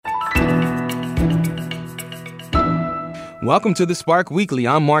Welcome to the Spark Weekly.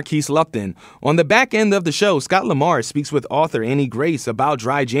 I'm Marquise Lupton. On the back end of the show, Scott Lamar speaks with author Annie Grace about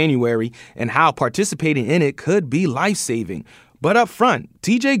Dry January and how participating in it could be life-saving. But up front,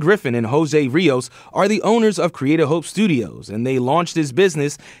 TJ Griffin and Jose Rios are the owners of Creative Hope Studios, and they launched this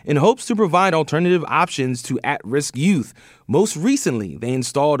business in hopes to provide alternative options to at-risk youth. Most recently, they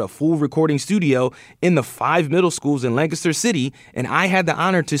installed a full recording studio in the 5 middle schools in Lancaster City, and I had the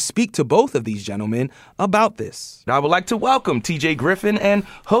honor to speak to both of these gentlemen about this. I would like to welcome TJ Griffin and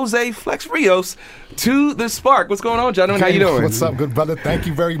Jose Flex Rios to the Spark. What's going on, gentlemen? How you doing? What's up, good brother? Thank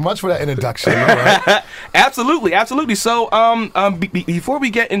you very much for that introduction. All right. Absolutely. So, before we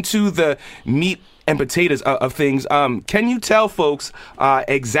get into the meat and potatoes of things, can you tell folks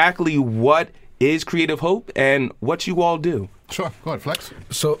exactly what is Creative Hope and what you all do? Sure. Go ahead, Flex.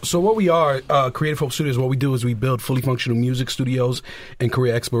 So what we are, Creative Hope Studios, what we do is we build fully functional music studios and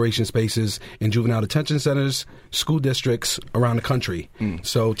career exploration spaces in juvenile detention centers, school districts around the country.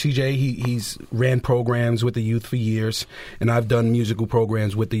 So TJ, he's ran programs with the youth for years, and I've done musical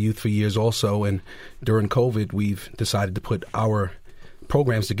programs with the youth for years also. And during COVID, we've decided to put our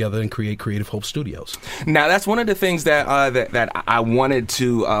programs together and create Creative Hope Studios. Now, that's one of the things that I wanted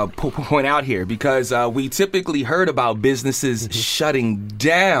to point out here, because we typically heard about businesses shutting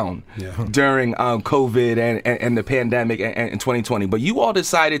down during COVID and the pandemic and 2020. But you all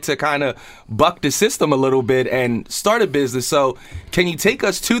decided to kind of buck the system a little bit and start a business. So can you take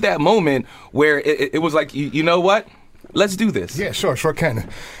us to that moment where it was like, you know what? Let's do this. Yeah, sure can.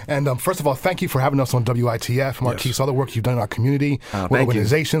 And first of all, thank you for having us on WITF, Marquise, all the work you've done in our community, with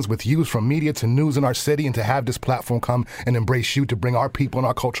organizations, with youth, from media to news in our city, and to have this platform come and embrace you to bring our people and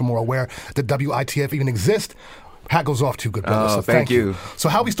our culture more aware that WITF even exists. Hat goes off to you, good brother. So thank you. So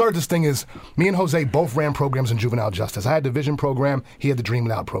how we started this thing is, me and Jose both ran programs in juvenile justice. I had the Vision program, he had the Dream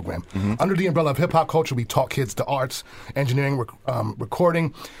Loud program. Under the umbrella of hip-hop culture, we taught kids the arts, engineering,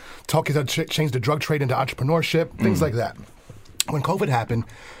 recording, taught kids how to change the drug trade into entrepreneurship, things like that. When COVID happened,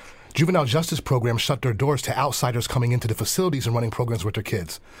 juvenile justice programs shut their doors to outsiders coming into the facilities and running programs with their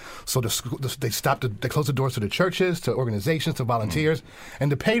kids. So they closed the doors to the churches, to organizations, to volunteers, and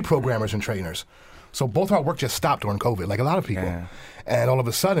to paid programmers and trainers. So both our work just stopped during COVID, like a lot of people. Yeah. And all of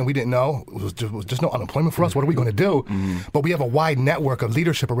a sudden, we didn't know. It was just no unemployment for us. What are we going to do? But we have a wide network of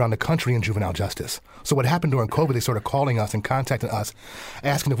leadership around the country in juvenile justice. So what happened during COVID, they started calling us and contacting us,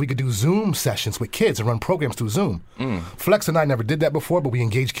 asking if we could do Zoom sessions with kids and run programs through Zoom. Flex and I never did that before, but we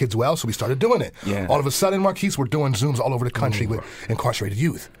engaged kids well, so we started doing it. Yeah. All of a sudden, Marquise, we're doing Zooms all over the country with incarcerated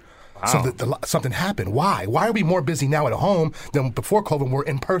youth. Wow. So something happened. Why? Why are we more busy now at home than before COVID? We're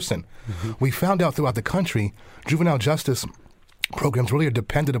in person. We found out throughout the country, juvenile justice programs really are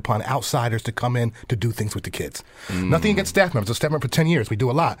dependent upon outsiders to come in to do things with the kids. Nothing against staff members. I was a staff member for 10 years. We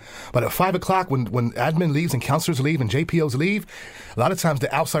do a lot. But at 5 o'clock, when admin leaves and counselors leave and JPOs leave, a lot of times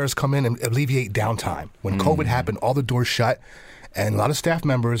the outsiders come in and alleviate downtime. When COVID happened, all the doors shut, and a lot of staff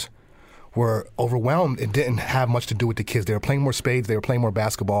members were overwhelmed and didn't have much to do with the kids. They were playing more spades, they were playing more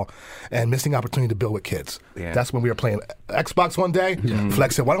basketball, and missing opportunity to build with kids. Yeah. That's when we were playing Xbox one day.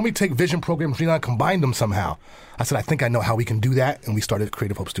 Flex said, why don't we take Vision programs and combine them somehow? I said, I think I know how we can do that, and we started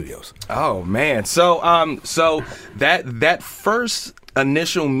Creative Hope Studios. Oh, man. So that first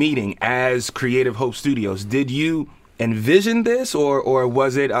initial meeting as Creative Hope Studios, did you envision this, or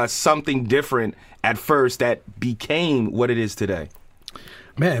was it something different at first that became what it is today?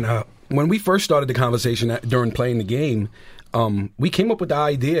 Man, when we first started the conversation during playing the game, we came up with the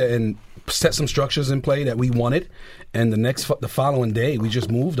idea and set some structures in play that we wanted, and the following day we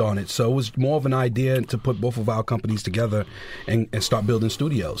just moved on it. So it was more of an idea to put both of our companies together and start building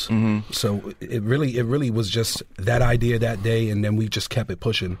studios. So it really was just that idea that day, and then we just kept it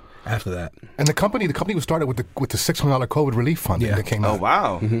pushing after that. And the company was started with the $600 COVID relief funding that came out. Oh,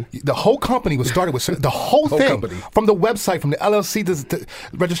 wow. The whole company was started with the whole thing company. From the website, from the LLC to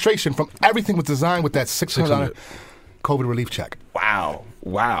registration, from everything was designed with that $600 COVID relief check. Wow.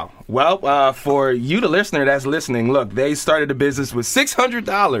 Well, for you, the listener that's listening, look, they started a business with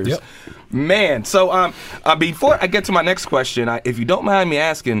 $600. Yep. Man. So before I get to my next question, if you don't mind me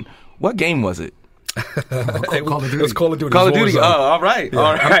asking, what game was it? It was Call of Duty. Call of Duty. Oh, all right.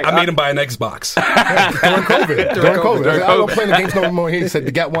 I made him buy an Xbox. During COVID. I don't play the games no more. He said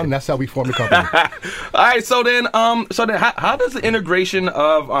to get one. That's how we formed the company. All right. So then, how does the integration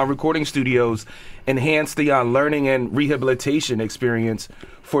of recording studios enhance the learning and rehabilitation experience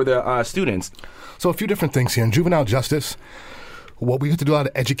for the students? So a few different things here. In juvenile justice, what we have to do a lot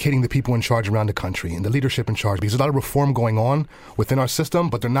of educating the people in charge around the country and the leadership in charge, because there's a lot of reform going on within our system,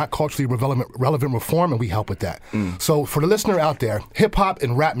 but they're not culturally relevant reform, and we help with that. So for the listener out there, hip hop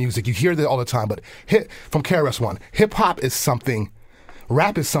and rap music, you hear that all the time, but from KRS-One, hip hop is something,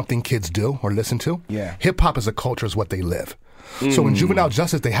 rap is something kids do or listen to. Yeah. Hip hop as a culture is what they live. So in juvenile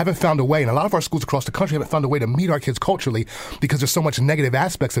justice, they haven't found a way, and a lot of our schools across the country haven't found a way to meet our kids culturally, because there's so much negative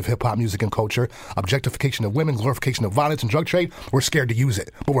aspects of hip-hop music and culture, objectification of women, glorification of violence and drug trade. We're scared to use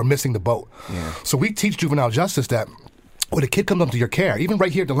it, but we're missing the boat. Yeah. So we teach juvenile justice that when a kid comes under your care, even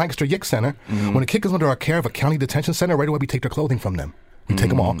right here at the Lancaster Yick Center, when a kid comes under our care of a county detention center, right away we take their clothing from them. We take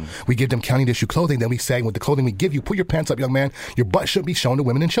them all. We give them county issue clothing. Then we say, with the clothing we give you, put your pants up, young man. Your butt shouldn't be shown to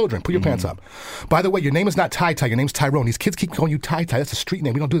women and children. Put your pants up. By the way, your name is not Ty Ty. Your name's Tyrone. These kids keep calling you Ty Ty. That's a street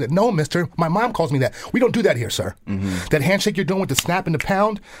name. We don't do that. No, mister. My mom calls me that. We don't do that here, sir. That handshake you're doing with the snap and the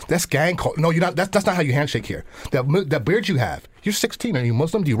pound, that's gang call. No, you're not. That's not how you handshake here. That beard you have. You're 16. Are you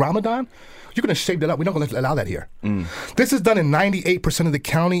Muslim? Do you Ramadan? You're going to shave that up. We're not going to allow that here. This is done in 98% of the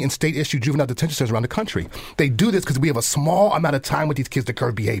county and state-issued juvenile detention centers around the country. They do this because we have a small amount of time with these kids to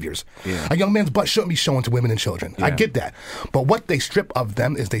curb behaviors. A young man's butt shouldn't be shown to women and children. I get that. But what they strip of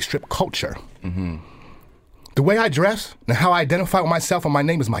them is they strip culture. The way I dress and how I identify with myself and my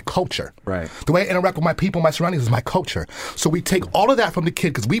name is my culture. Right. The way I interact with my people, my surroundings is my culture. So we take all of that from the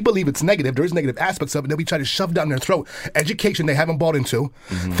kid because we believe it's negative. There is negative aspects of it. Then we try to shove down their throat. Education they haven't bought into.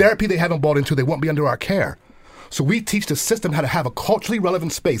 Therapy they haven't bought into. They won't be under our care. So we teach the system how to have a culturally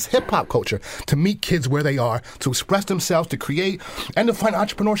relevant space, hip-hop culture, to meet kids where they are, to express themselves, to create, and to find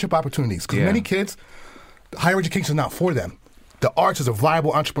entrepreneurship opportunities. Because many kids, higher education is not for them. The arts is a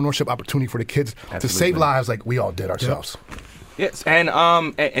viable entrepreneurship opportunity for the kids to save lives like we all did ourselves. Yes, and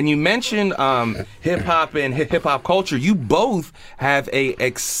you mentioned hip hop and hip hop culture. You both have a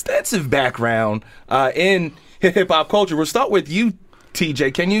extensive background in hip hop culture. We'll start with you,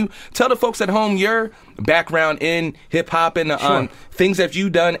 TJ. Can you tell the folks at home your background in hip hop and things that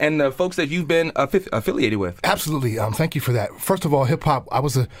you've done and the folks that you've been affiliated with? Absolutely. Thank you for that. First of all, hip hop. I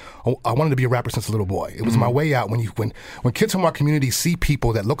wanted to be a rapper since a little boy. It was my way out. When kids from our community see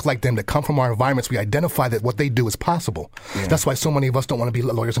people that look like them, that come from our environments, we identify that what they do is possible. That's why so many of us don't want to be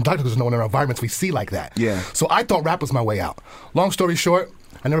lawyers and doctors, because no one in our environments we see like that. So I thought rap was my way out. Long story short,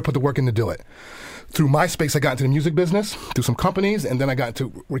 I never put the work in to do it. Through MySpace, I got into the music business, through some companies, and then I got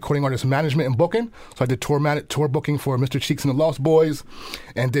into recording artist management and booking. So I did tour booking for Mr. Cheeks and the Lost Boys,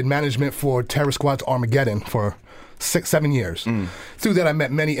 and did management for Terror Squad's Armageddon for 6-7 years. Through that, I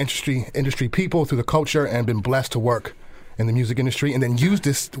met many industry people through the culture, and been blessed to work in the music industry, and then used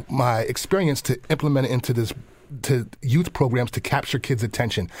my experience to implement it into to youth programs to capture kids'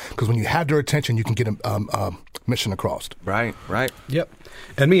 attention. Because when you have their attention, you can get a mission across. Right. Yep.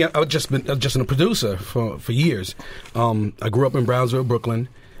 And me, I've just been a producer for years. I grew up in Brownsville, Brooklyn,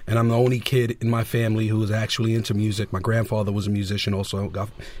 and I'm the only kid in my family who was actually into music. My grandfather was a musician also.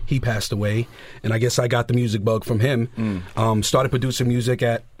 He passed away, and I guess I got the music bug from him. Started producing music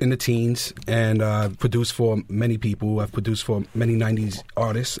in the teens, and produced for many people. I've produced for many 90s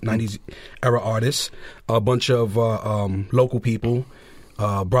artists, 90s era artists, a bunch of local people.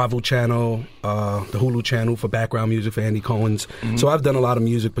 Bravo Channel, the Hulu Channel for background music for Andy Cohen's. So I've done a lot of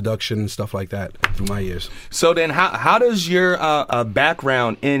music production and stuff like that through my years. So then how does your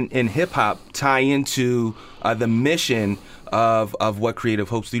background in hip-hop tie into the mission of what Creative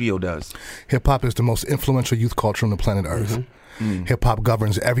Hope Studio does? Hip-hop is the most influential youth culture on the planet Earth. Hip-hop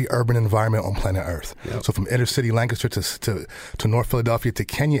governs every urban environment on planet Earth. So from inner city Lancaster to North Philadelphia to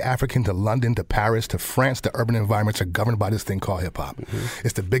Kenya, African, to London, to Paris, to France, the urban environments are governed by this thing called hip-hop.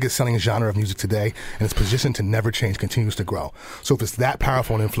 It's the biggest selling genre of music today, and its position to never change continues to grow. So if it's that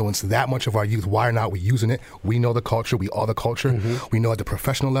powerful and influence that much of our youth, why are not we using it? We know the culture. We are the culture. We know at the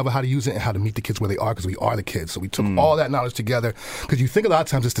professional level how to use it and how to meet the kids where they are, because we are the kids. So we took all that knowledge together, because you think a lot of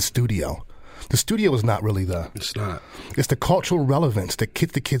times it's the studio. The studio is not really It's not. It's the cultural relevance that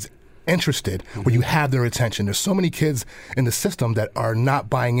gets the kids interested, where you have their attention. There's so many kids in the system that are not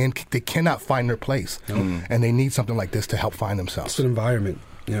buying in. They cannot find their place, and they need something like this to help find themselves. It's an environment.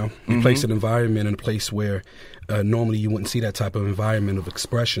 You place an environment in a place where normally you wouldn't see that type of environment of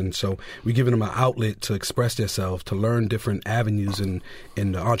expression. So we're giving them an outlet to express themselves, to learn different avenues in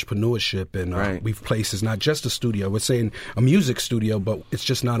the entrepreneurship. And we've placed it's not just a studio. We're saying a music studio, but it's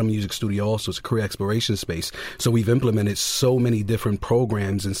just not a music studio also. It's a career exploration space. So we've implemented so many different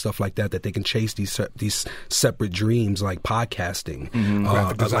programs and stuff like that they can chase these separate dreams, like podcasting,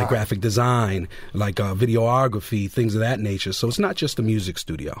 like graphic design, like videography, things of that nature. So it's not just a music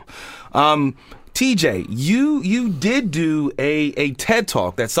studio. TJ, you did do a TED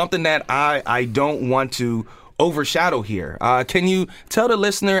Talk. That's something that I don't want to overshadow here. Can you tell the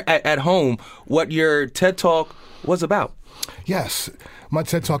listener at home what your TED Talk was about? Yes. My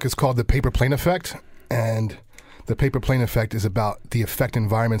TED Talk is called The Paper Plane Effect, and the paper plane effect is about the effect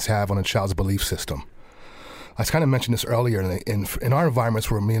environments have on a child's belief system. I kind of mentioned this earlier. In our environments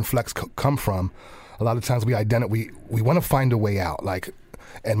where me and Flex come from, a lot of times we want to find a way out.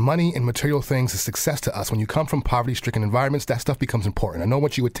 And money and material things is success to us. When you come from poverty-stricken environments, that stuff becomes important. I know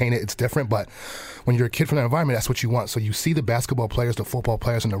once you attain it, it's different, but when you're a kid from that environment, that's what you want. So you see the basketball players, the football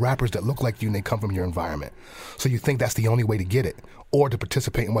players, and the rappers that look like you, and they come from your environment. So you think that's the only way to get it, or to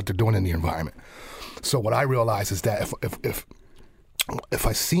participate in what they're doing in the environment. So what I realize is that if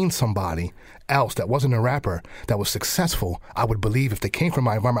I seen somebody else that wasn't a rapper that was successful, I would believe if they came from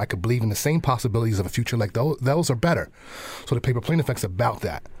my environment, I could believe in the same possibilities of a future like those are better. So the Paper Plane Effect's about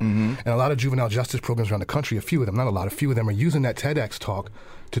that. Mm-hmm. And a lot of juvenile justice programs around the country, a few of them, not a lot, a few of them are using that TEDx talk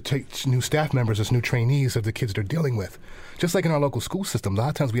to take new staff members as new trainees of the kids they're dealing with. Just like in our local school system, a lot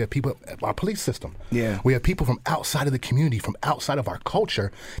of times we have people, our police system. Yeah. We have people from outside of the community, from outside of our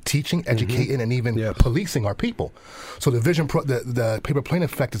culture, teaching, educating, and even policing our people. So the Paper Plane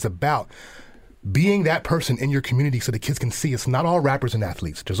Effect is about being that person in your community so the kids can see it's not all rappers and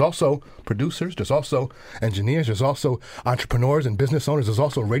athletes. There's also producers, there's also engineers, there's also entrepreneurs and business owners, there's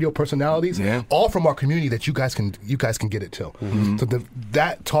also radio personalities, all from our community that you guys can get it to. Mm-hmm. So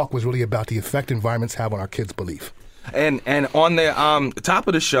that talk was really about the effect environments have on our kids' belief. And on the top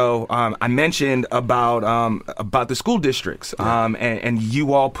of the show, I mentioned about the school districts, and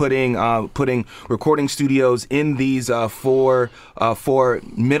you all putting recording studios in these four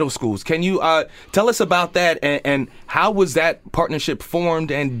middle schools. Can you tell us about that, and how was that partnership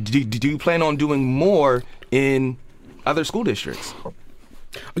formed, and do you plan on doing more in other school districts?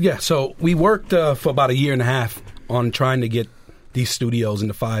 Yeah, so we worked for about a year and a half on trying to get these studios in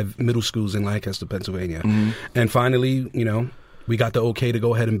the 5 middle schools in Lancaster, Pennsylvania. Mm-hmm. And finally, we got the okay to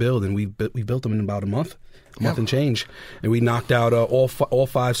go ahead and build, and we built them in about a month and change. And we knocked out all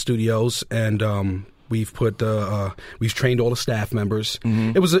 5 studios, and we've trained all the staff members.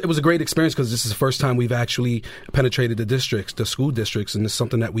 Mm-hmm. It was a great experience because this is the first time we've actually penetrated the school districts, and it's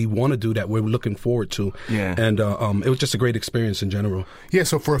something that we want to do, that we're looking forward to. Yeah. And it was just a great experience in general. Yeah,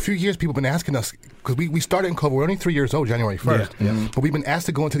 so for a few years, people have been asking us, because we started in COVID, we're only 3 years old, January 1st, but we've been asked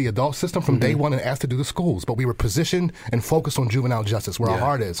to go into the adult system from day one and asked to do the schools, but we were positioned and focused on juvenile justice, where our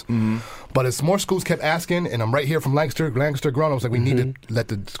heart is. Mm-hmm. But as more schools kept asking, and I'm right here from Lancaster grown, I was like, we need to let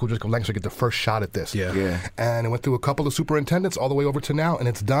the school district of Lancaster get the first shot at this. Yeah. And it went through a couple of superintendents all the way over to now, and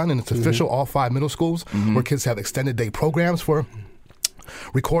it's done, and it's official, all 5 middle schools, where kids have extended day programs for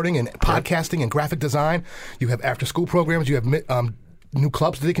recording and podcasting and graphic design. You have after-school programs. You have new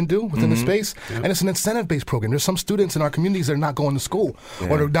clubs that they can do within the space. And it's an incentive-based program. There's some students in our communities that are not going to school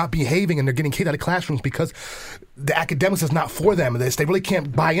or they're not behaving, and they're getting kicked out of classrooms because the academics is not for them. They really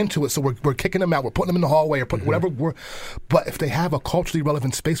can't buy into it, so we're kicking them out. We're putting them in the hallway or putting whatever. But if they have a culturally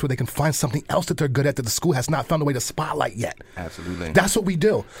relevant space where they can find something else that they're good at that the school has not found a way to spotlight yet. Absolutely. That's what we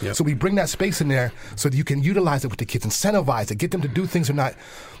do. Yep. So we bring that space in there so that you can utilize it with the kids, incentivize it, get them to do things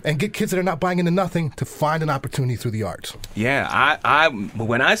and get kids that are not buying into nothing to find an opportunity through the arts. Yeah, I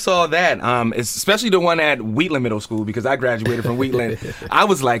when I saw that, especially the one at Wheatland Middle School, because I graduated from Wheatland, I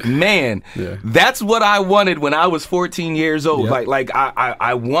was like, man, that's what I wanted when I was 14 years old. Yep.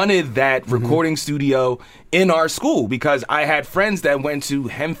 I wanted that recording studio in our school, because I had friends that went to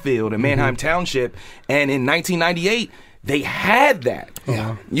Hempfield and Manheim Township, and in 1998, they had that.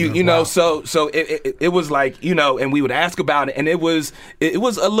 Yeah. You know, so it was like, and we would ask about it, and it was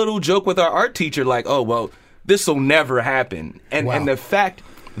a little joke with our art teacher, like, oh, well, this will never happen. And the fact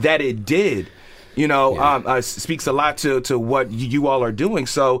that it did, speaks a lot to what you all are doing.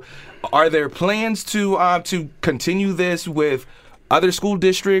 So are there plans to continue this with other school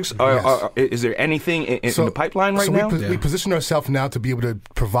districts? Or is there anything in the pipeline right now? We position ourselves now to be able to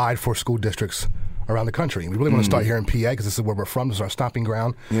provide for school districts around the country. We really want to start here in PA because this is where we're from. This is our stomping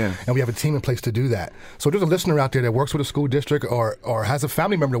ground. Yeah. And we have a team in place to do that. So if there's a listener out there that works with a school district or has a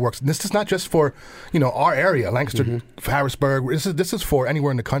family member that works, and this is not just for, our area, Lancaster, Harrisburg. This is for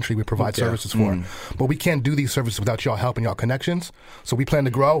anywhere in the country we provide services for. But we can't do these services without y'all help and y'all connections. So we plan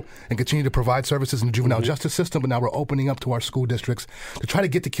to grow and continue to provide services in the juvenile justice system, but now we're opening up to our school districts to try to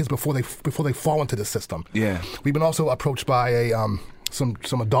get the kids before they fall into the system. Yeah. We've been also approached by some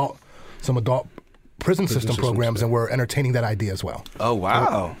adult prison system programs, and we're entertaining that idea as well. Oh,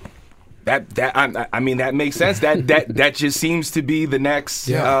 wow. That makes sense. That just seems to be the next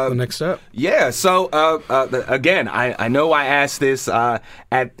the next step. Yeah. So again, I know I asked this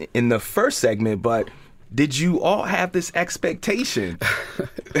in the first segment, but did you all have this expectation?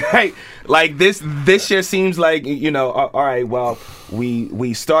 Right? Like this year seems like, all right, well,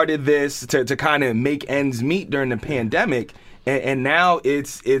 we started this to kind of make ends meet during the pandemic. And now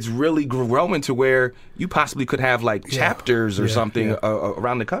it's really growing to where you possibly could have like chapters or something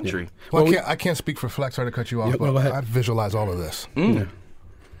around the country. Yeah. Well, I can't speak for Flex. Sorry to cut you off, but I visualize all of this.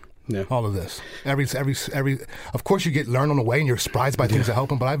 Yeah. All of this. Every. Of course, you learn on the way, and you're surprised by things that help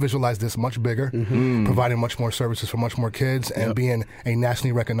them. But I visualize this much bigger, providing much more services for much more kids, and being a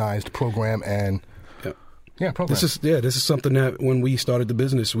nationally recognized program and. Program. This is something that when we started the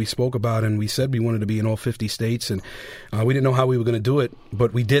business, we spoke about, and we said we wanted to be in all 50 states, and we didn't know how we were going to do it,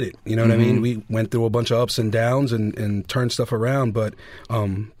 but we did it. You know what I mean? We went through a bunch of ups and downs and turned stuff around, but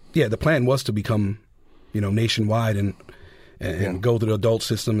the plan was to become, nationwide and go to the adult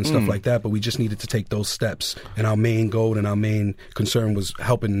system and stuff like that, but we just needed to take those steps. And our main goal and our main concern was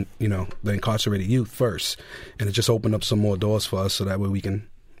helping, the incarcerated youth first, and it just opened up some more doors for us so that way we can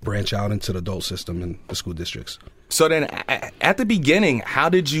branch out into the adult system and the school districts. So then at the beginning, how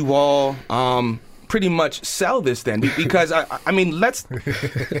did you all pretty much sell this then? Because I mean, let's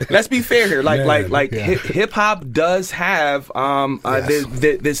be fair here. Hip hop does have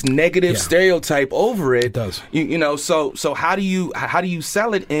this negative stereotype over it. It does. So how do you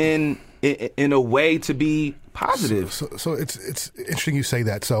sell it in a way to be positive? So it's interesting you say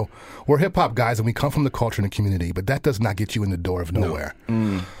that. So we're hip hop guys and we come from the culture and the community, but that does not get you in the door of nowhere.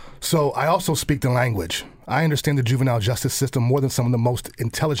 No. So I also speak the language. I understand the juvenile justice system more than some of the most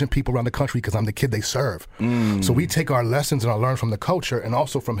intelligent people around the country because I'm the kid they serve. So we take our lessons and I learn from the culture and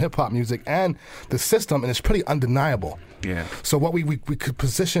also from hip hop music and the system, and it's pretty undeniable. Yeah. So what we could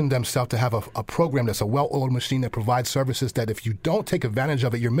position themselves to have a program that's a well-oiled machine that provides services that if you don't take advantage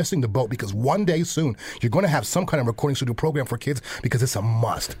of it, you're missing the boat, because one day soon you're going to have some kind of recording studio program for kids because it's a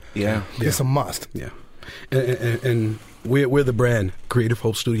must. Yeah. It's a must. Yeah. And we're the brand, Creative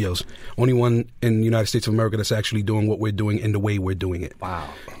Hope Studios. Only one in the United States of America that's actually doing what we're doing in the way we're doing it. Wow.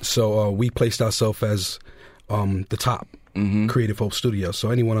 So we placed ourselves as the top Creative Hope Studios. So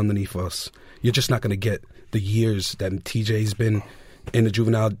anyone underneath us, you're just not going to get the years that TJ's been in the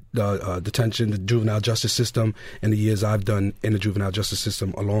juvenile detention, the juvenile justice system, and the years I've done in the juvenile justice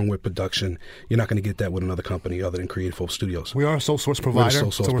system, along with production. You're not going to get that with another company other than Creative Hope Studios. We are a sole source provider,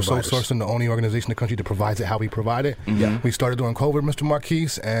 we're sole source and the only organization in the country that provides it how we provide it. Yeah. We started during COVID, Mr.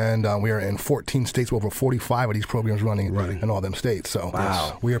 Marquise, and we are in 14 states with over 45 of these programs running in all them states.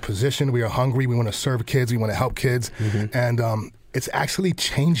 So we are positioned, we are hungry, we want to serve kids, we want to help kids, and it's actually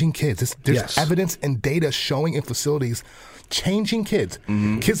changing kids. There's evidence and data showing in facilities changing kids.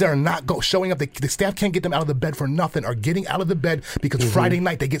 Kids that are not showing up, the staff can't get them out of the bed for nothing, are getting out of the bed because Friday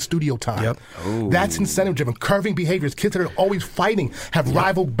night they get studio time. Yep. That's incentive driven. Curving behaviors. Kids that are always fighting have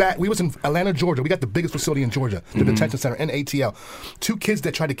rival we was in Atlanta, Georgia. We got the biggest facility in Georgia, the detention center, in ATL. 2 kids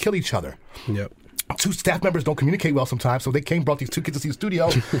that tried to kill each other. Yep. 2 staff members don't communicate well sometimes, so they brought these 2 kids to see the studio,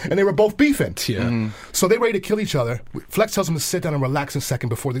 and they were both beefing. So they ready to kill each other. Flex tells them to sit down and relax a second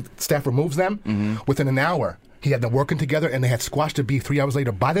before the staff removes them. Within an hour, he had them working together, and they had squashed the beef 3 hours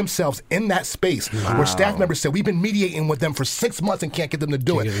later by themselves in that space where staff members said, we've been mediating with them for 6 months and can't get them to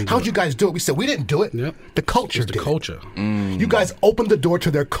do it. How'd you guys do it? We said, we didn't do it. Yep. The culture did. The culture. You guys opened the door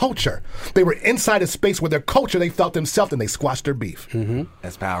to their culture. They were inside a space where their culture, they felt themselves, and they squashed their beef.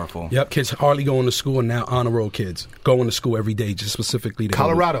 That's powerful. Yep, kids hardly going to school, and now honor roll kids going to school every day, just specifically to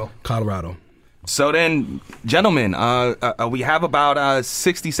Colorado. So then, gentlemen, we have about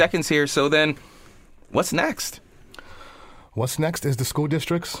 60 seconds here. So then, what's next? What's next is the school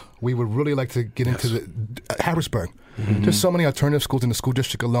districts. We would really like to get into the Harrisburg. There's so many alternative schools in the school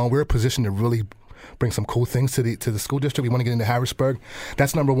district alone. We're positioned to really bring some cool things to the school district. We want to get into Harrisburg.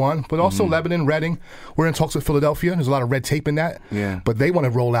 That's number one. But also Lebanon, Reading. We're in talks with Philadelphia. There's a lot of red tape in that. Yeah. But they want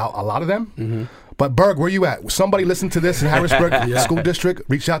to roll out a lot of them. But Berg, where you at? Somebody listen to this in Harrisburg School District.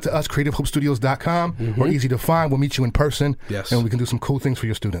 Reach out to us, creativehopstudios.com. We're easy to find. We'll meet you in person. And we can do some cool things for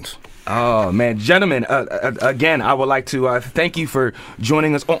your students. Oh, man. Gentlemen, again, I would like to thank you for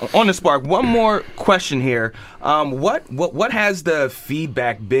joining us on The Spark. One more question here. What has the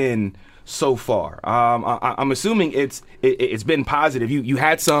feedback been so far? I'm assuming it's been positive. You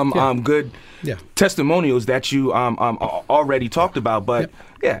had some good testimonials that you already talked about, but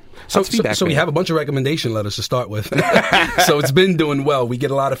So we have a bunch of recommendation letters to start with. So it's been doing well. We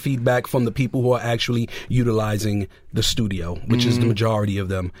get a lot of feedback from the people who are actually utilizing the studio, which is the majority of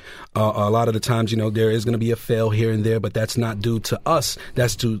them. A lot of the times, there is going to be a fail here and there, but that's not due to us.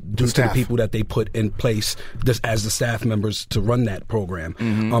 That's due to the people that they put in place as the staff members to run that program.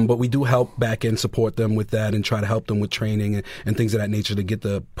 But we do help back and support them with that and try to help them with training and things of that nature to get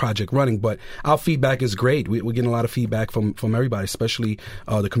the project running. But our feedback is great. We're getting a lot of feedback from everybody, especially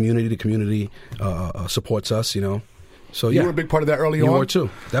the community. The community supports us, So you were a big part of that early on. You were too,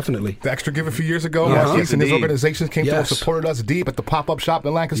 definitely. The Extra Give a few years ago, Marquise and his organizations came through and supported us deep at the pop-up shop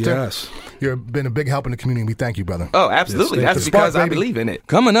in Lancaster. Yes. You've been a big help in the community. We thank you, brother. Oh, absolutely. Yes, that's because I believe in it.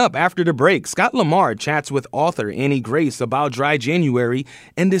 Coming up after the break, Scott Lamar chats with author Annie Grace about Dry January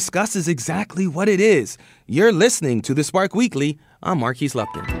and discusses exactly what it is. You're listening to The Spark Weekly. I'm Marquise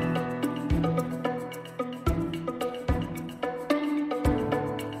Lupton.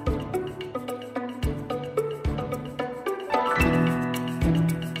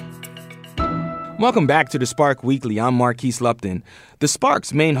 Welcome back to The Spark Weekly. I'm Marquise Lupton. The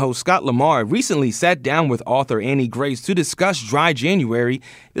Spark's main host, Scott Lamar, recently sat down with author Annie Grace to discuss Dry January.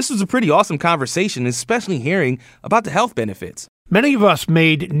 This was a pretty awesome conversation, especially hearing about the health benefits. Many of us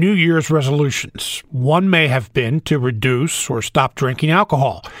made New Year's resolutions. One may have been to reduce or stop drinking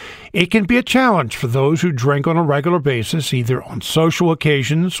alcohol. It can be a challenge for those who drink on a regular basis, either on social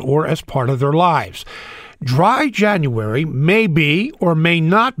occasions or as part of their lives. Dry January may be or may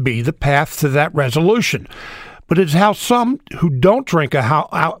not be the path to that resolution, but it's how some who don't drink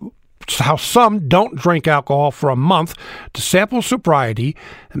how some don't drink alcohol for a month to sample sobriety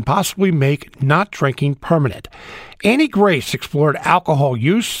and possibly make not drinking permanent. Annie Grace explored alcohol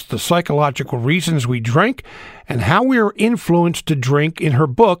use, the psychological reasons we drink, and how we are influenced to drink in her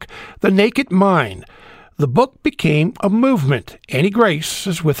book, The Naked Mind. The book became a movement. Annie Grace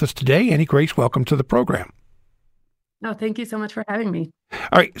is with us today. Annie Grace, welcome to the program. No, thank you so much for having me.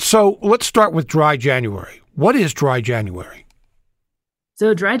 All right, so let's start with Dry January. What is Dry January?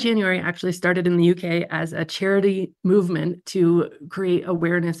 So Dry January actually started in the UK as a charity movement to create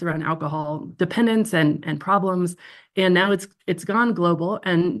awareness around alcohol dependence and problems. And now it's gone global,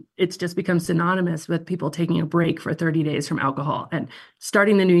 and it's just become synonymous with people taking a break for 30 days from alcohol and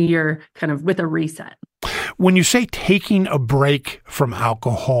starting the new year kind of with a reset. When you say taking a break from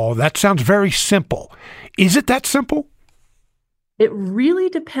alcohol, that sounds very simple. Is it that simple? It really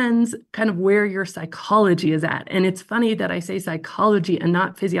depends kind of where your psychology is at. And it's funny that I say psychology and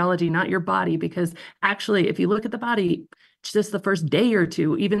not physiology, not your body, because actually, if you look at the body, it's just the first day or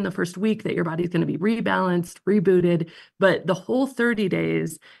two, even the first week, that your body's going to be rebalanced, rebooted. But the whole 30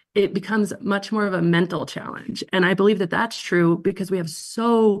 days, it becomes much more of a mental challenge. And I believe that that's true because we have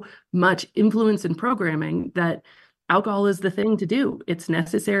so much influence in programming that alcohol is the thing to do. It's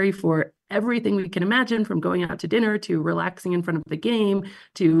necessary for everything we can imagine, from going out to dinner to relaxing in front of the game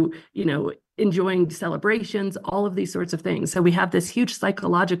to, enjoying celebrations, all of these sorts of things. So we have this huge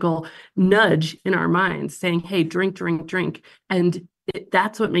psychological nudge in our minds saying, hey, drink, drink, drink. And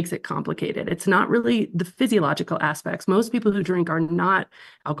that's what makes it complicated. It's not really the physiological aspects. Most people who drink are not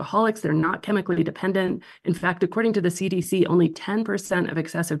alcoholics. They're not chemically dependent. In fact, according to the CDC, only 10% of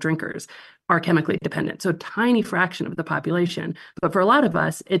excessive drinkers are chemically dependent. So a tiny fraction of the population. But for a lot of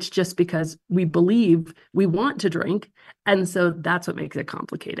us, it's just because we believe we want to drink. And so that's what makes it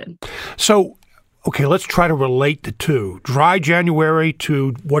complicated. So, okay, let's try to relate the two. Dry January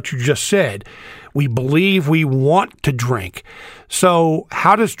to what you just said. We believe we want to drink. So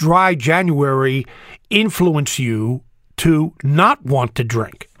how does Dry January influence you to not want to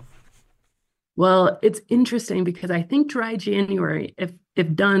drink? Well, it's interesting because I think Dry January, if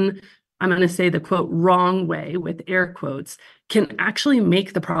done, I'm going to say the quote wrong way with air quotes, can actually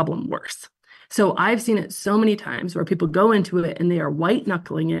make the problem worse. So I've seen it so many times where people go into it and they are white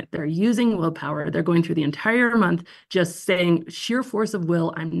knuckling it. They're using willpower. They're going through the entire month just saying sheer force of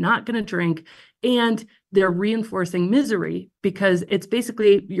will, I'm not going to drink. And they're reinforcing misery because it's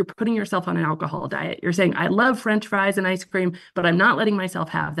basically you're putting yourself on an alcohol diet. You're saying, I love French fries and ice cream, but I'm not letting myself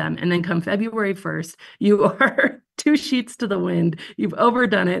have them. And then come February 1st, you are 2 sheets to the wind. You've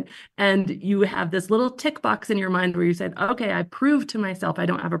overdone it. And you have this little tick box in your mind where you said, okay, I proved to myself I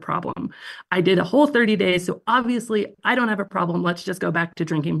don't have a problem. I did a whole 30 days. So obviously I don't have a problem. Let's just go back to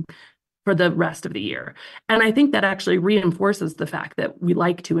drinking for the rest of the year. And I think that actually reinforces the fact that we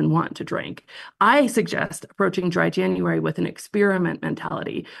like to and want to drink. I suggest approaching Dry January with an experiment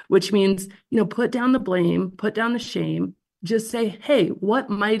mentality, which means, put down the blame, put down the shame, just say, hey, what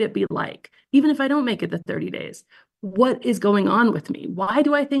might it be like? Even if I don't make it the 30 days, what is going on with me? Why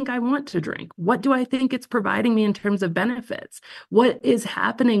do I think I want to drink? What do I think it's providing me in terms of benefits? What is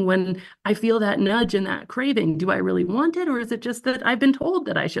happening when I feel that nudge and that craving? Do I really want it, or is it just that I've been told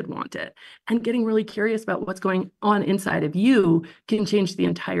that I should want it? And getting really curious about what's going on inside of you can change the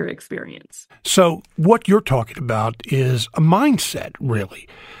entire experience. So what you're talking about is a mindset, really,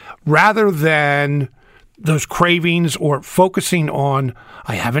 rather than those cravings or focusing on,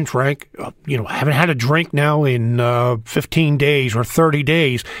 I haven't drank, I haven't had a drink now in 15 days or 30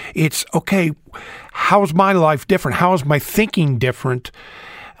 days. It's, okay, how's my life different? How is my thinking different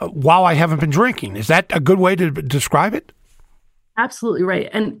while I haven't been drinking? Is that a good way to describe it? Absolutely right.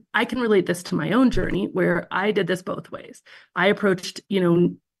 And I can relate this to my own journey where I did this both ways. I approached,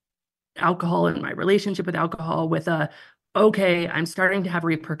 alcohol and my relationship with alcohol with okay, I'm starting to have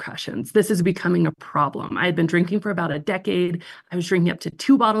repercussions. This is becoming a problem. I had been drinking for about a decade. I was drinking up to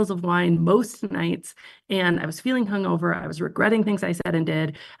 2 bottles of wine most nights, and I was feeling hungover. I was regretting things I said and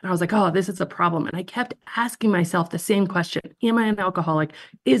did. And I was like, oh, this is a problem. And I kept asking myself the same question. Am I an alcoholic?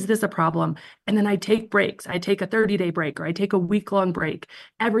 Is this a problem? And then I'd take breaks. I'd take a 30-day break, or I'd take a week-long break.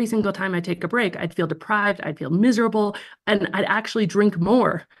 Every single time I take a break, I'd feel deprived. I'd feel miserable, and I'd actually drink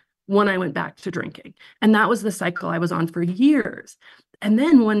more when I went back to drinking. And that was the cycle I was on for years. And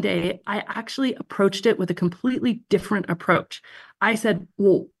then one day I actually approached it with a completely different approach. I said,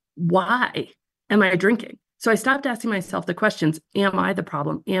 well, why am I drinking? So I stopped asking myself the questions, am I the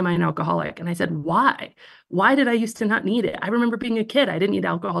problem? Am I an alcoholic? And I said, why? Why did I used to not need it? I remember being a kid. I didn't need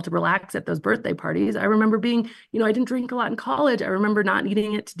alcohol to relax at those birthday parties. I remember being, I didn't drink a lot in college. I remember not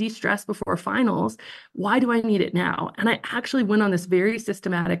needing it to de-stress before finals. Why do I need it now? And I actually went on this very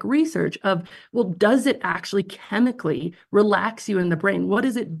systematic research of, well, does it actually chemically relax you in the brain? What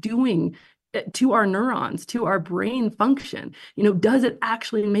is it doing to our neurons, to our brain function? Does it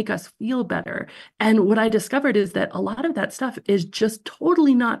actually make us feel better? And what I discovered is that a lot of that stuff is just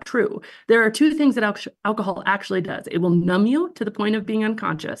totally not true. There are 2 things that alcohol actually does. It will numb you to the point of being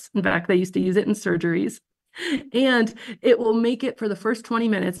unconscious. In fact, they used to use it in surgeries. And it will make it for the first 20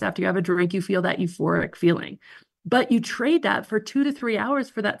 minutes after you have a drink, you feel that euphoric feeling. But you trade that for 2 to 3 hours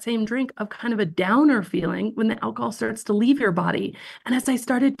for that same drink of kind of a downer feeling when the alcohol starts to leave your body. And as I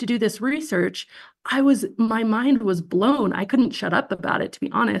started to do this research, my mind was blown. I couldn't shut up about it, to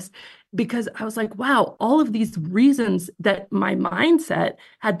be honest, because I was like, wow, all of these reasons that my mindset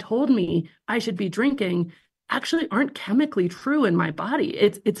had told me I should be drinking actually aren't chemically true in my body.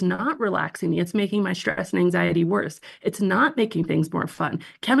 It's not relaxing me. It's making my stress and anxiety worse. It's not making things more fun.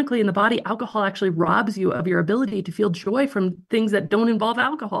 Chemically in the body, alcohol actually robs you of your ability to feel joy from things that don't involve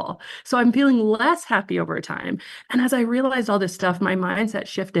alcohol. So I'm feeling less happy over time. And as I realized all this stuff, my mindset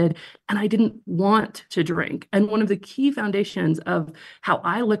shifted and I didn't want to drink. And one of the key foundations of how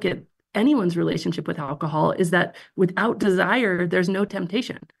I look at anyone's relationship with alcohol is that without desire, there's no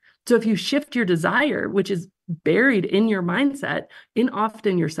temptation. So if you shift your desire, which is buried in your mindset, in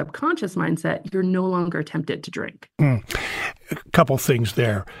often your subconscious mindset, you're no longer tempted to drink. A couple things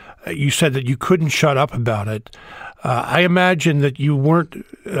there. You said that you couldn't shut up about it. I imagine that you weren't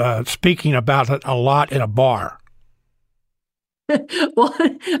speaking about it a lot in a bar. Well,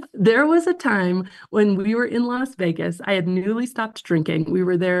 there was a time when we were in Las Vegas. I had newly stopped drinking. We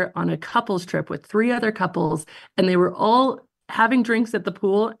were there on a couples trip with 3 other couples, and they were all having drinks at the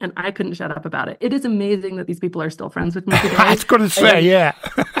pool, and I couldn't shut up about it. It is amazing that these people are still friends with me today. I was going to say, yeah.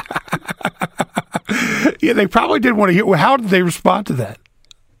 Yeah, they probably didn't want to hear. Well, how did they respond to that?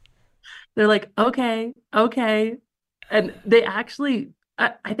 They're like, okay. And they actually,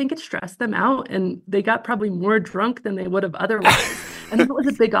 I think it stressed them out, and they got probably more drunk than they would have otherwise. And that was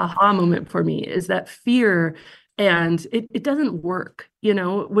a big aha moment for me, is that fear. And it doesn't work,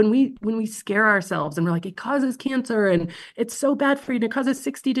 when we scare ourselves and we're like, it causes cancer and it's so bad for you, and it causes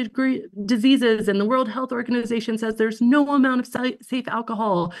 60-degree diseases, and the World Health Organization says there's no amount of safe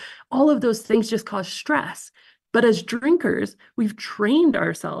alcohol. All of those things just cause stress. But as drinkers, we've trained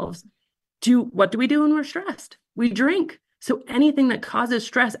ourselves to, what do we do when we're stressed? We drink. So anything that causes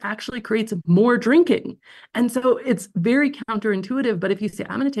stress actually creates more drinking. And so it's very counterintuitive. But if you say,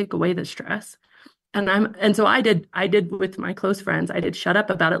 I'm going to take away the stress, and so I did with my close friends. I did shut up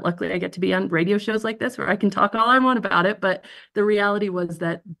about it. Luckily, I get to be on radio shows like this where I can talk all I want about it. But the reality was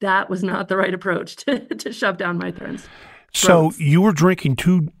that was not the right approach to shove down my friends. So you were drinking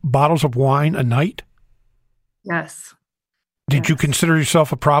 2 bottles of wine a night? Yes. Did you consider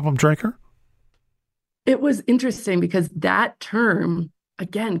yourself a problem drinker? It was interesting because that term,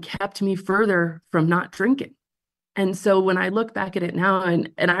 again, kept me further from not drinking. And so when I look back at it now,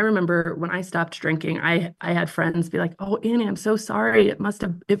 and I remember when I stopped drinking, I had friends be like, "Oh, Annie, I'm so sorry. It must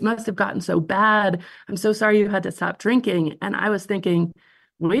have gotten so bad. I'm so sorry you had to stop drinking." And I was thinking,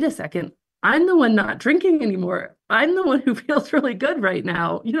 wait a second, I'm the one not drinking anymore. I'm the one who feels really good right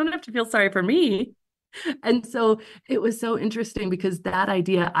now. You don't have to feel sorry for me. And so it was so interesting because that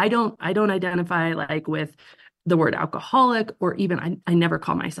idea, I don't identify like with the word alcoholic, or even I never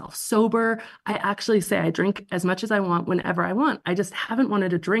call myself sober. I actually say I drink as much as I want whenever I want. I just haven't wanted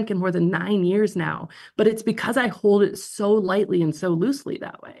to drink in more than 9 years now, but it's because I hold it so lightly and so loosely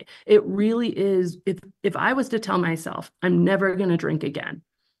that way. It really is. If I was to tell myself I'm never going to drink again,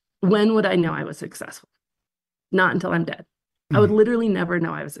 when would I know I was successful? Not until I'm dead. I would literally never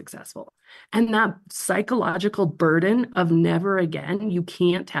know I was successful. And that psychological burden of never again, you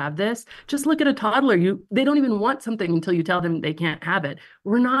can't have this. Just look at a toddler. They don't even want something until you tell them they can't have it.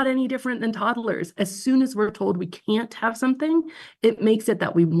 We're not any different than toddlers. As soon as we're told we can't have something, it makes it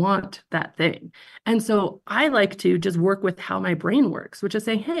that we want that thing. And so I like to just work with how my brain works, which is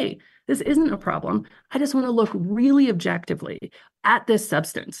saying, hey, this isn't a problem. I just want to look really objectively at this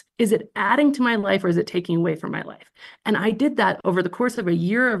substance. Is it adding to my life or is it taking away from my life? And I did that over the course of a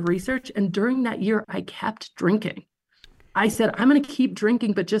year of research. And during that year, I kept drinking. I said, I'm going to keep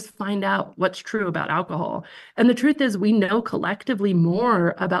drinking, but just find out what's true about alcohol. And the truth is, we know collectively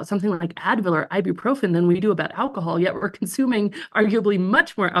more about something like Advil or ibuprofen than we do about alcohol, yet we're consuming arguably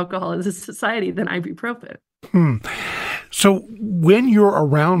much more alcohol as a society than ibuprofen. So when you're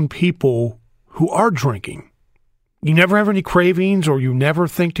around people who are drinking, you never have any cravings, or you never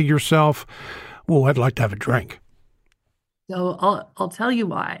think to yourself, well, I'd like to have a drink. So I'll tell you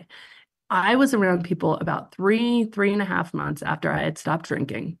why. I was around people about 3.5 months after I had stopped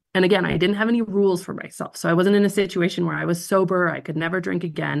drinking. And again, I didn't have any rules for myself. So I wasn't in a situation where I was sober. I could never drink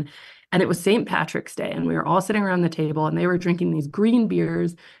again. And it was St. Patrick's Day, and we were all sitting around the table, and they were drinking these green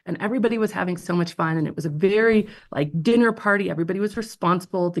beers, and everybody was having so much fun. And it was a very like dinner party. Everybody was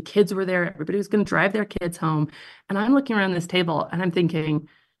responsible. The kids were there. Everybody was going to drive their kids home. And I'm looking around this table and I'm thinking,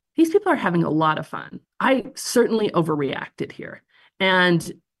 these people are having a lot of fun. I certainly overreacted here.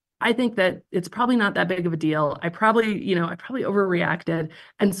 And I think that it's probably not that big of a deal. I probably overreacted.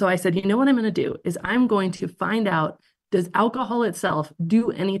 And so I said, you know what I'm going to do is I'm going to find out, does alcohol itself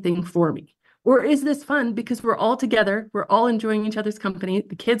do anything for me? Or is this fun because we're all together, we're all enjoying each other's company,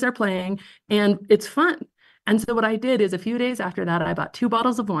 the kids are playing, and it's fun. And so what I did is a few days after that, I bought 2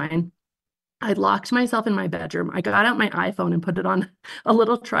 bottles of wine. I locked myself in my bedroom. I got out my iPhone and put it on a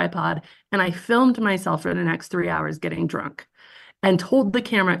little tripod, and I filmed myself for the next 3 hours getting drunk and told the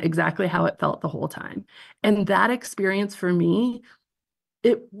camera exactly how it felt the whole time. And that experience for me,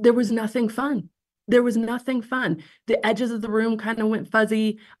 there was nothing fun. There was nothing fun. The edges of the room kind of went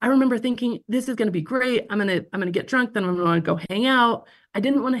fuzzy. I remember thinking, this is going to be great. I'm going to get drunk. Then I'm going to go hang out. I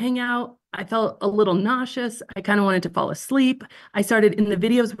didn't want to hang out. I felt a little nauseous. I kind of wanted to fall asleep. I started in the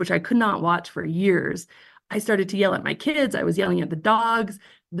videos, which I could not watch for years. I started to yell at my kids. I was yelling at the dogs.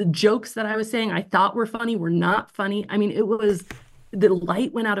 The jokes that I was saying I thought were funny were not funny. I mean, the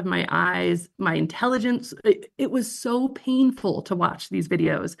light went out of my eyes, my intelligence. It was so painful to watch these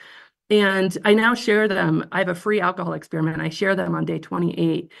videos. And I now share them. I have a free alcohol experiment. I share them on day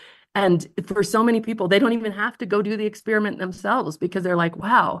 28. And for so many people, they don't even have to go do the experiment themselves because they're like,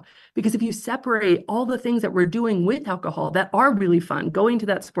 wow. Because if you separate all the things that we're doing with alcohol that are really fun, going to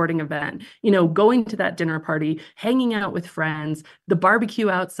that sporting event, going to that dinner party, hanging out with friends, the barbecue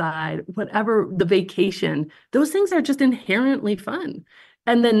outside, whatever, the vacation, those things are just inherently fun.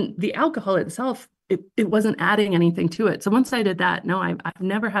 And then the alcohol itself, it wasn't adding anything to it. So once I did that, no, I've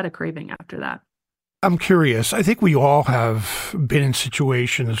never had a craving after that. I'm curious. I think we all have been in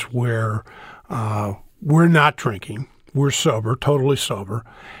situations where we're not drinking. We're sober, totally sober,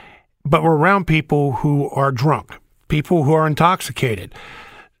 but we're around people who are drunk, people who are intoxicated.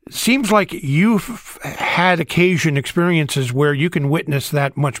 Seems like you've had experiences where you can witness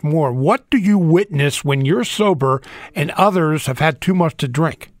that much more. What do you witness when you're sober and others have had too much to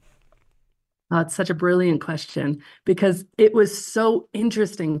drink? It's such a brilliant question because it was so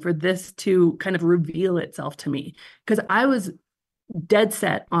interesting for this to kind of reveal itself to me because I was dead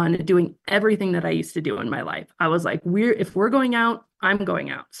set on doing everything that I used to do in my life. I was like, if we're going out, I'm going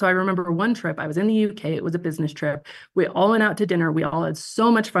out. So I remember one trip, I was in the UK, it was a business trip. We all went out to dinner. We all had so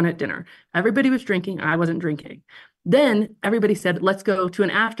much fun at dinner. Everybody was drinking. I wasn't drinking. Then everybody said, let's go to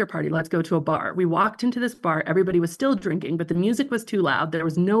an after party. Let's go to a bar. We walked into this bar. Everybody was still drinking, but the music was too loud. There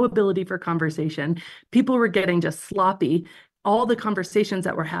was no ability for conversation. People were getting just sloppy. All the conversations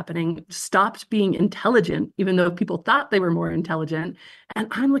that were happening stopped being intelligent, even though people thought they were more intelligent. And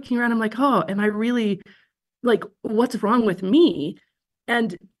I'm looking around, I'm like, oh, am I really like, what's wrong with me?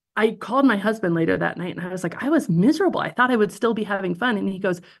 And I called my husband later that night and I was like, I was miserable. I thought I would still be having fun. And he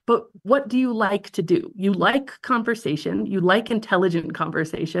goes, but what do you like to do? You like conversation. You like intelligent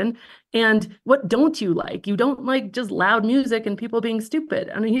conversation. And what don't you like? You don't like just loud music and people being stupid.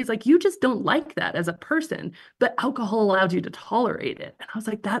 I mean, he's like, you just don't like that as a person, but alcohol allowed you to tolerate it. And I was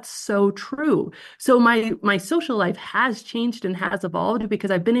like, that's so true. So my social life has changed and has evolved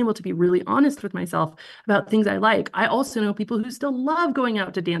because I've been able to be really honest with myself about things I like. I also know people who still love going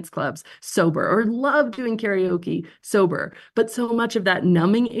out to dance clubs sober or love doing karaoke sober. But so much of that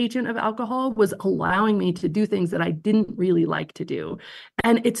numbing agent of alcohol was allowing me to do things that I didn't really like to do.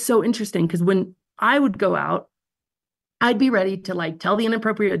 And it's so interesting because when I would go out, I'd be ready to like tell the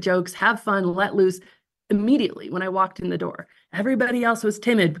inappropriate jokes, have fun, let loose immediately when I walked in the door. Everybody else was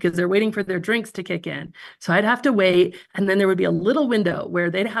timid because they're waiting for their drinks to kick in. So I'd have to wait. And then there would be a little window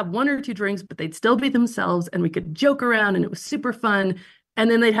where they'd have one or two drinks, but they'd still be themselves and we could joke around and it was super fun. And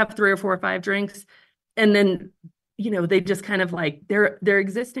then they'd have 3 or 4 or 5 drinks. And then, they just kind of like, they're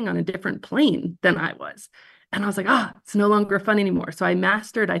existing on a different plane than I was. And I was like, it's no longer fun anymore. So I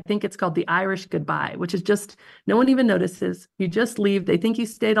mastered, I think it's called the Irish goodbye, which is just, no one even notices. You just leave. They think you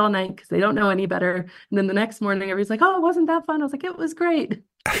stayed all night because they don't know any better. And then the next morning, everybody's like, wasn't that fun? I was like, it was great.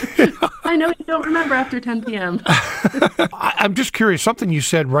 I know you don't remember after 10 p.m. I'm just curious, something you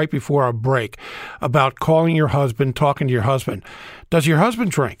said right before our break about calling your husband, talking to your husband. Does your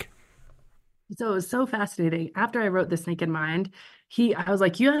husband drink? So it was so fascinating. After I wrote This Naked Mind, I was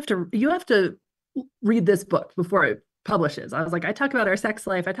like, you have to read this book before it publishes. I was like, I talk about our sex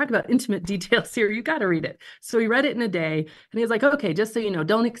life. I talk about intimate details here. You got to read it. So he read it in a day and he was like, okay, just so you know,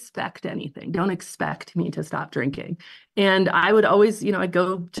 don't expect anything. Don't expect me to stop drinking. And I would always, I'd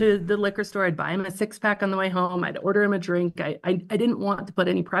go to the liquor store. I'd buy him a 6-pack on the way home. I'd order him a drink. I didn't want to put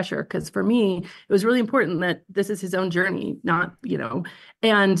any pressure because for me, it was really important that this is his own journey, not,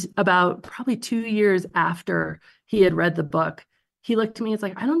 and about probably 2 years after he had read the book, he looked at me, he's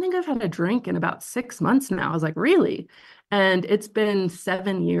like, I don't think I've had a drink in about 6 months now. I was like, really? And it's been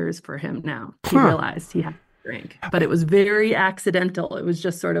 7 years for him now. He realized he had to drink, but it was very accidental. It was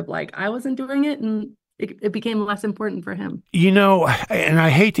just sort of like, I wasn't doing it and it became less important for him. And I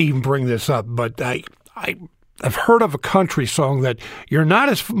hate to even bring this up, but I've heard of a country song that you're not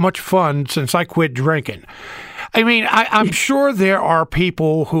as much fun since I quit drinking. I mean, I'm sure there are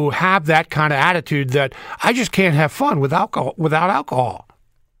people who have that kind of attitude that I just can't have fun without alcohol.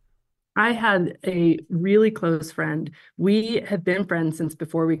 I had a really close friend. We have been friends since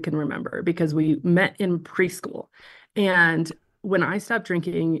before we can remember because we met in preschool. And when I stopped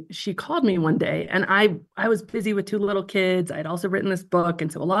drinking, she called me one day and I was busy with 2 little kids. I'd also written this book. And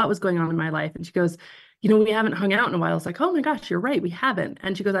so a lot was going on in my life. And she goes, we haven't hung out in a while. I was like, oh my gosh, you're right. We haven't.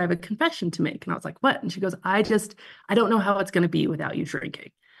 And she goes, I have a confession to make. And I was like, what? And she goes, I don't know how it's going to be without you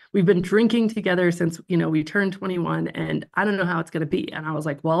drinking. We've been drinking together since, we turned 21 and I don't know how it's going to be. And I was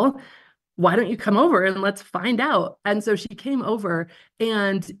like, well, why don't you come over and let's find out? And so she came over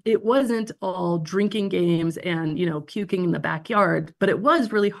and it wasn't all drinking games and, puking in the backyard, but it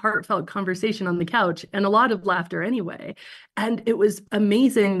was really heartfelt conversation on the couch and a lot of laughter anyway. And it was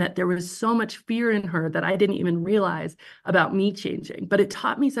amazing that there was so much fear in her that I didn't even realize about me changing. But it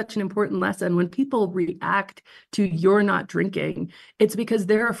taught me such an important lesson. When people react to you're not drinking, it's because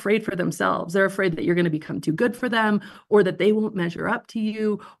they're afraid for themselves. They're afraid that you're going to become too good for them or that they won't measure up to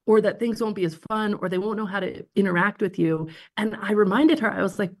you or that things won't be as fun or they won't know how to interact with you. And I reminded her, I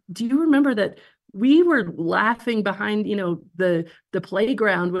was like, do you remember that we were laughing behind, the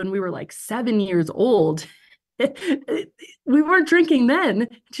playground when we were like 7 years old? We weren't drinking then.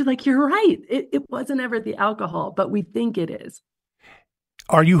 She's like, you're right. It wasn't ever the alcohol, but we think it is.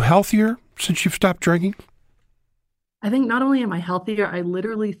 Are you healthier since you've stopped drinking? I think not only am I healthier, I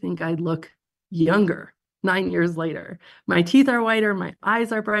literally think I look younger 9 years later. My teeth are whiter, my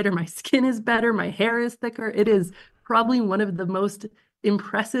eyes are brighter, my skin is better, my hair is thicker. It is probably one of the most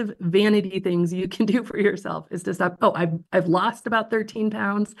impressive vanity things you can do for yourself is to stop. I've lost about 13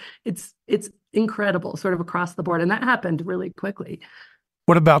 pounds. It's incredible, sort of across the board. And that happened really quickly.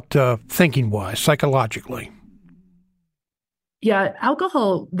 What about thinking wise, psychologically? Yeah,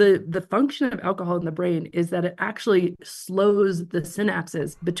 alcohol, the function of alcohol in the brain is that it actually slows the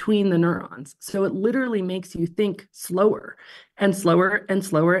synapses between the neurons. So it literally makes you think slower and slower and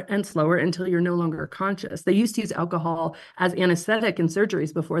slower and slower until you're no longer conscious. They used to use alcohol as anesthetic in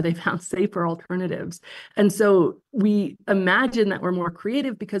surgeries before they found safer alternatives. And so we imagine that we're more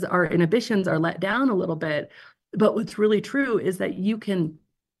creative because our inhibitions are let down a little bit. But what's really true is that you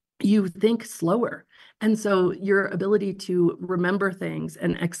think slower. And so your ability to remember things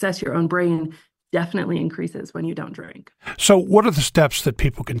and access your own brain definitely increases when you don't drink. So what are the steps that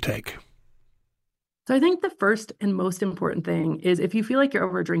people can take? So I think the first and most important thing is if you feel like you're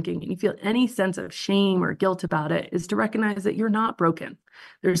over drinking and you feel any sense of shame or guilt about it, is to recognize that you're not broken.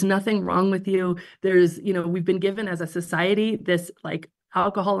 There's nothing wrong with you. We've been given as a society this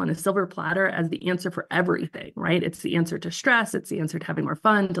alcohol on a silver platter as the answer for everything, right? It's the answer to stress. It's the answer to having more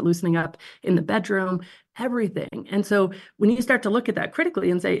fun, to loosening up in the bedroom, everything. And so when you start to look at that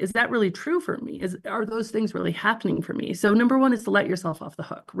critically and say, is that really true for me? Are those things really happening for me? So number one is to let yourself off the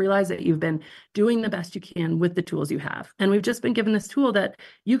hook. Realize that you've been doing the best you can with the tools you have. And we've just been given this tool that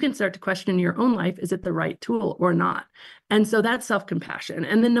you can start to question in your own life, is it the right tool or not? And so that's self-compassion.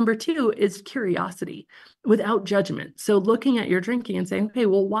 And then number two is curiosity without judgment. So looking at your drinking and saying, okay,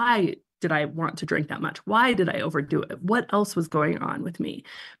 well, why did I want to drink that much? Why did I overdo it? What else was going on with me?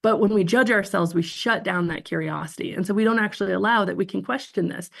 But when we judge ourselves, we shut down that curiosity. And so we don't actually allow that we can question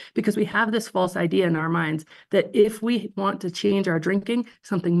this, because we have this false idea in our minds that if we want to change our drinking,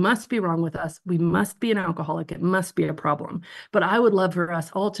 something must be wrong with us. We must be an alcoholic. It must be a problem. But I would love for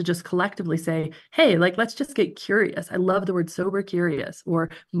us all to just collectively say, hey, let's just get curious. I love the word sober curious or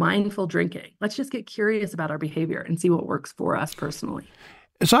mindful drinking. Let's just get curious about our behavior and see what works for us personally.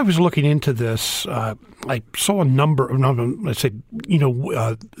 As I was looking into this, I saw a number of, let's say,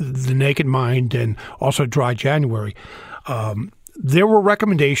 The Naked Mind and also Dry January. There were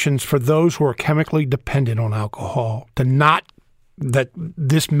recommendations for those who are chemically dependent on alcohol that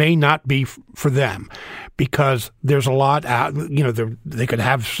this may not be for them, because there's a lot out, they could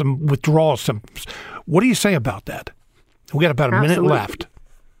have some withdrawal symptoms. What do you say about that? We got about a minute left.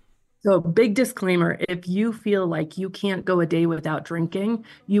 So big disclaimer, if you feel like you can't go a day without drinking,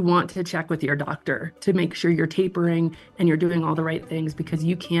 you want to check with your doctor to make sure you're tapering and you're doing all the right things, because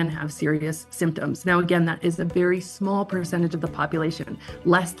you can have serious symptoms. Now, again, that is a very small percentage of the population,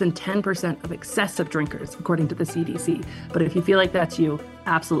 less than 10% of excessive drinkers, according to the CDC. But if you feel like that's you,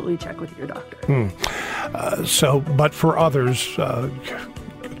 absolutely check with your doctor. But for others,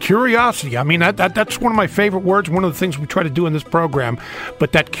 curiosity. I mean, that's one of my favorite words, one of the things we try to do in this program.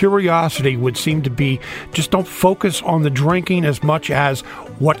 But that curiosity would seem to be, just don't focus on the drinking as much as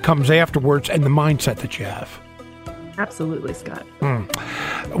what comes afterwards and the mindset that you have. Absolutely, Scott. I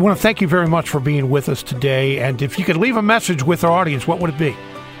want to thank you very much for being with us today. And if you could leave a message with our audience, what would it be?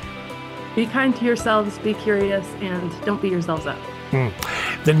 Be kind to yourselves, be curious, and don't beat yourselves up.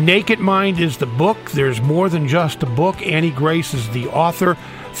 The Naked Mind is the book. There's more than just a book. Annie Grace is the author.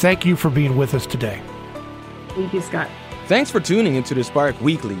 Thank you for being with us today. Thank you, Scott. Thanks for tuning into The Spark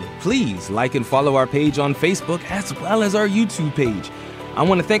Weekly. Please like and follow our page on Facebook as well as our YouTube page. I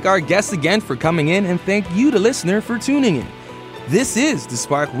want to thank our guests again for coming in, and thank you, the listener, for tuning in. This is The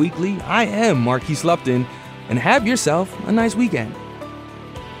Spark Weekly. I am Marquise Lupton, and have yourself a nice weekend.